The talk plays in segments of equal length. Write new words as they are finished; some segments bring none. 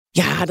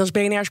Ja, dat is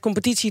BNR's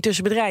competitie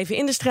tussen bedrijven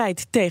in de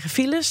strijd tegen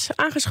files.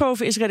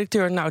 Aangeschoven is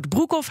redacteur Nout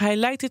Broekhoff. Hij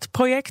leidt dit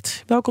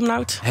project. Welkom,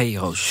 Nout. Hey,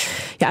 Roos.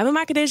 Ja, en we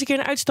maken deze keer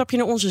een uitstapje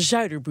naar onze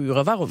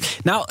zuiderburen. Waarom?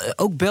 Nou,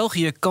 ook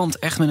België kampt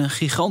echt met een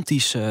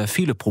gigantisch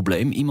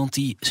fileprobleem. Iemand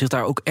die zich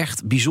daar ook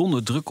echt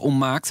bijzonder druk om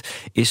maakt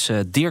is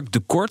Dirk de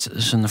Kort. Dat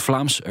is een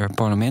Vlaams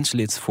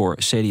parlementslid voor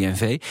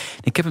CD&V.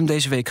 Ik heb hem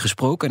deze week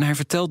gesproken en hij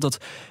vertelt dat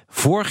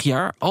vorig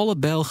jaar alle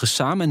Belgen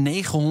samen 925.000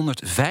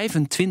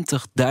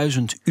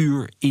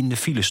 uur in de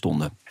file stonden.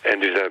 En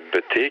dus dat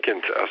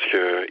betekent, als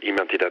je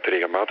iemand die dat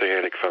regelmatig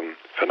eigenlijk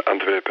van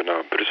Antwerpen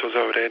naar Brussel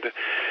zou rijden,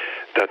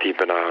 dat hij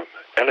bijna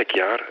elk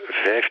jaar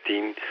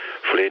 15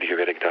 volledige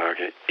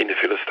werkdagen in de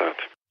file staat.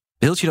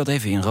 Beeld je dat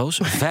even in, Roos?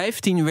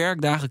 15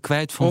 werkdagen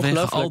kwijt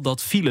vanwege al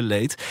dat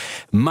fileleed.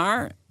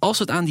 Maar als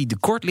het aan die de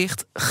Kort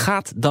ligt,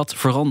 gaat dat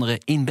veranderen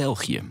in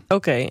België.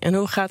 Oké, en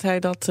hoe gaat hij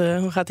dat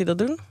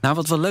doen? Nou,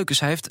 wat wel leuk is,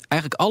 hij heeft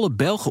eigenlijk alle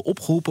Belgen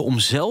opgeroepen om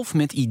zelf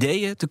met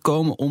ideeën te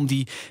komen om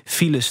die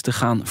files te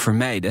gaan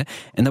vermijden.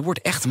 En daar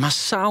wordt echt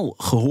massaal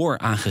gehoor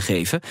aan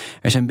gegeven.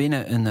 Er zijn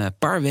binnen een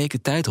paar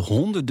weken tijd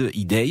honderden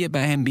ideeën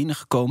bij hem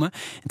binnengekomen.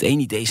 Het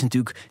ene idee is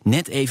natuurlijk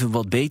net even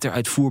wat beter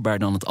uitvoerbaar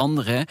dan het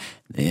andere.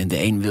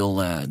 De een wil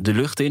de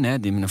lucht in,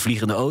 met een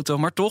vliegende auto,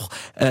 maar toch,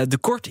 de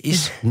Kort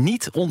is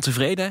niet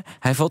ontevreden.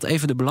 Hij vat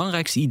even de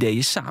belangrijkste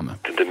ideeën samen.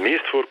 De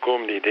meest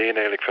voorkomende ideeën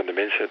eigenlijk van de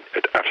mensen: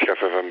 het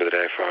afschaffen van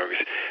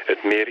bedrijfswagens,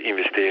 het meer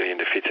investeren in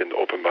de fiets en het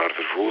openbaar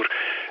vervoer,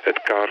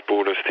 het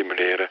carpoolen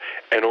stimuleren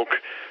en ook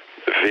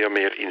veel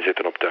meer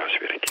inzetten op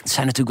thuiswerk. Het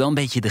zijn natuurlijk wel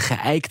een beetje de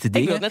geëikte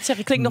dingen. Ik wil net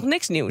zeggen, klinkt nog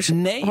niks nieuws.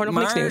 Nee, hoor nog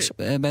maar niks nieuws.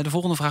 Bij de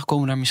volgende vraag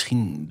komen we daar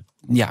misschien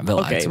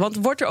wel uit. Oké, want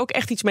wordt er ook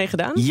echt iets mee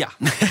gedaan? Ja,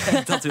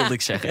 dat wilde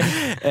ik zeggen.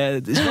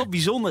 Het is wel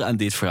bijzonder aan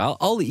dit verhaal.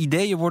 Alle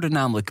ideeën worden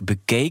namelijk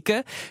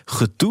bekeken,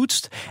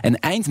 getoetst. En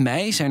eind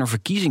mei zijn er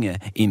verkiezingen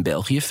in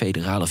België,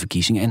 federale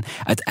verkiezingen. En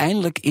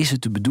uiteindelijk is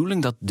het de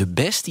bedoeling dat de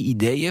beste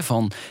ideeën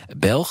van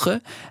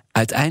Belgen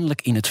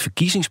uiteindelijk in het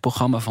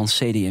verkiezingsprogramma van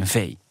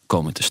CD&V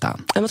komen te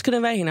staan. En wat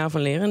kunnen wij hier nou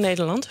van leren in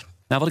Nederland?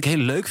 Nou, wat ik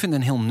heel leuk vind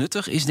en heel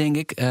nuttig is, denk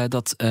ik,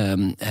 dat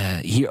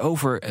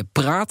hierover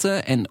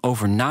praten en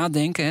over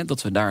nadenken,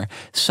 dat we daar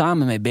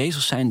samen mee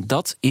bezig zijn,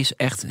 dat is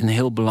echt een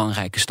heel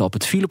belangrijke stap.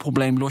 Het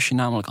fileprobleem los je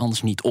namelijk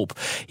anders niet op.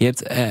 Je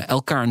hebt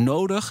elkaar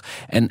nodig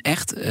en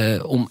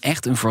om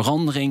echt een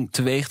verandering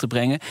teweeg te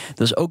brengen.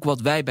 Dat is ook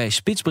wat wij bij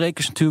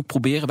Spitsbrekers natuurlijk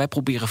proberen. Wij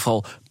proberen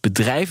vooral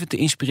bedrijven te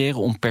inspireren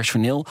om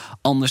personeel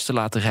anders te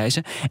laten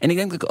reizen. En ik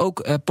denk dat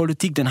ook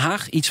Politiek Den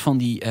Haag iets van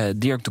die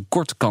Dirk de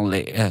Kort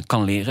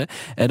kan leren.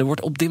 Er wordt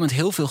op dit moment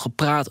heel veel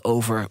gepraat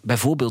over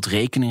bijvoorbeeld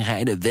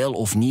rekeningrijden, wel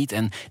of niet.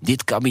 En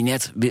dit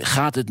kabinet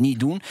gaat het niet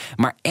doen.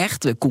 Maar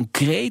echte,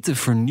 concrete,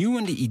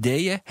 vernieuwende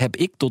ideeën heb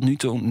ik tot nu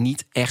toe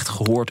niet echt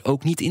gehoord.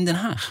 Ook niet in Den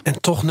Haag.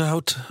 En toch,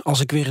 Nout, als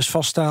ik weer eens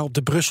vaststa op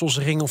de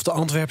Brusselse ring of de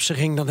Antwerpse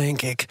ring, dan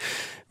denk ik,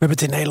 we hebben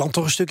het in Nederland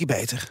toch een stukje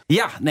beter.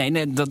 Ja,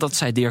 nee, dat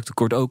zei Dirk de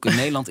Kort ook.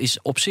 Nederland is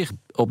op zich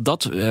op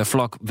dat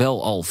vlak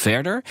wel al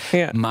verder.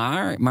 Ja.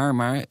 Maar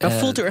dan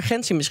voelt de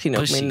urgentie misschien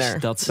precies, ook minder.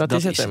 Dat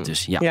is het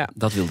dus. Ja,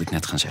 dat wilde ik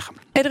net gaan zeggen.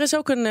 Hey, er is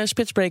ook een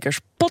Spitsbrekers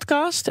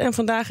podcast en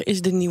vandaag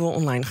is de nieuwe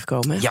online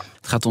gekomen. Hè? Ja,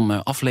 het gaat om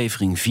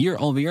aflevering 4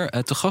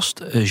 alweer. Te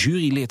gast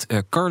jurylid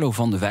Carlo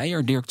van de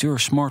Weijer, directeur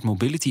Smart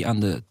Mobility aan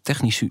de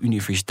Technische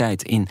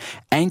Universiteit in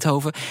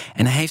Eindhoven.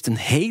 En hij heeft een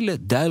hele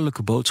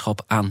duidelijke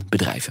boodschap aan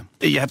bedrijven.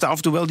 Je hebt af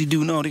en toe wel die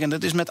duw nodig en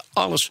dat is met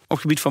alles op het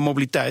gebied van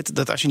mobiliteit.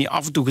 Dat als je niet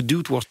af en toe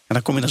geduwd wordt,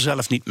 dan kom je er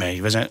zelf niet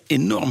mee. We zijn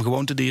enorm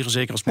gewoontedieren,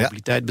 zeker als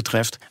mobiliteit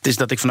betreft. Het is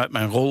dat ik vanuit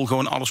mijn rol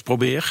gewoon alles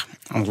probeer.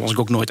 Anders was ik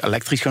ook nooit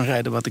elektrisch gaan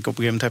rijden, wat ik op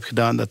een gegeven moment heb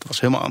gedaan. Dat was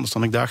helemaal anders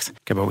dan ik dacht.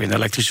 Ik heb ook een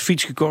elektrische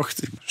fiets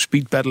gekocht.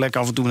 Speedpedelec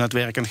af en toe naar het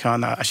werk aan het gaan.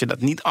 Nou, als je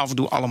dat niet af en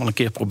toe allemaal een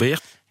keer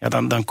probeert,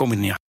 dan kom je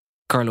er niet aan.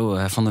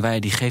 Carlo van der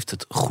Weijer die geeft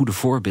het goede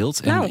voorbeeld.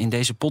 En in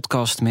deze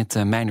podcast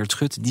met Meindert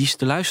Schut, die is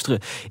te luisteren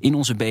in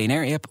onze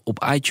BNR-app,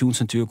 op iTunes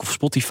natuurlijk, of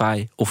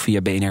Spotify, of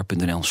via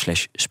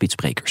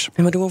bnr.nl/spitsbrekers.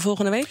 En wat doen we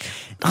volgende week?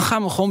 Dan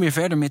gaan we gewoon weer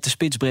verder met de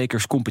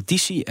Spitsbrekers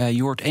competitie.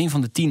 Je hoort 1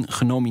 van de 10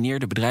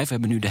 genomineerde bedrijven. We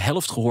hebben nu de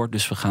helft gehoord,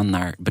 dus we gaan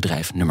naar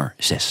bedrijf nummer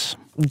 6.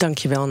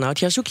 Dankjewel, Nout.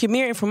 Ja, zoek je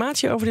meer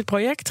informatie over dit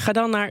project? Ga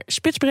dan naar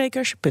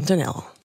spitsbrekers.nl.